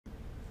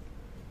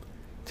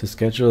To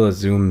schedule a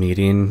Zoom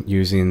meeting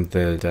using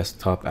the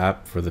desktop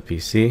app for the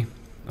PC,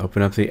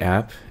 open up the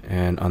app,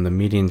 and on the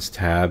Meetings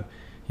tab,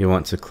 you'll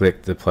want to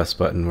click the plus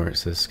button where it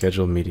says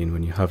Schedule Meeting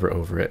when you hover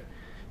over it.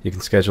 You can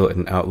schedule it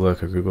in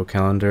Outlook or Google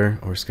Calendar,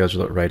 or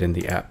schedule it right in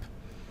the app.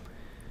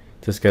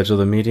 To schedule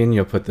the meeting,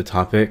 you'll put the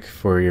topic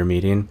for your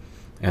meeting,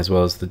 as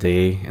well as the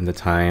day and the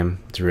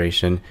time,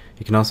 duration.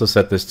 You can also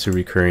set this to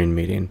recurring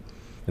meeting.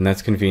 And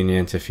that's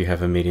convenient if you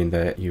have a meeting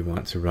that you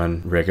want to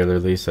run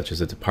regularly, such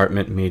as a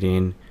department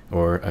meeting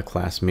or a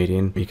class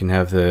meeting. You can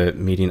have the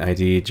meeting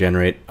ID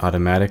generate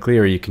automatically,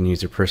 or you can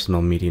use your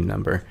personal meeting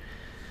number.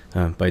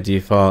 By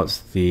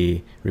default,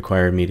 the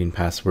required meeting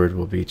password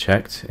will be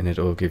checked, and it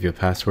will give you a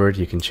password.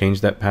 You can change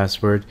that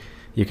password.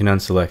 You can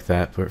unselect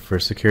that, but for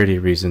security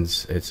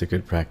reasons, it's a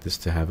good practice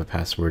to have a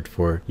password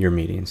for your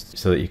meetings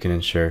so that you can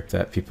ensure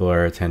that people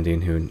are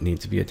attending who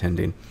need to be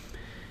attending.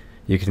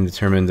 You can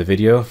determine the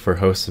video for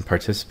hosts and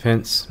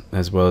participants,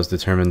 as well as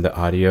determine the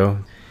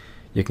audio.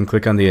 You can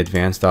click on the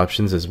advanced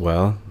options as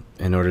well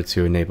in order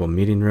to enable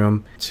meeting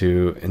room,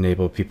 to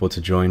enable people to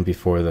join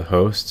before the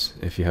host.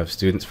 If you have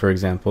students, for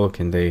example,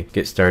 can they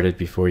get started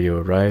before you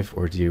arrive,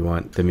 or do you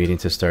want the meeting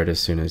to start as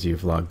soon as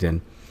you've logged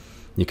in?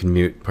 You can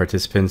mute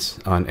participants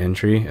on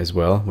entry as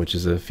well, which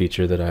is a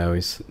feature that I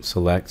always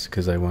select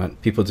because I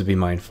want people to be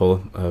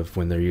mindful of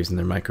when they're using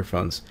their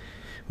microphones.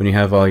 When you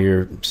have all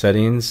your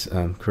settings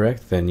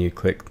correct, then you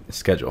click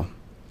Schedule.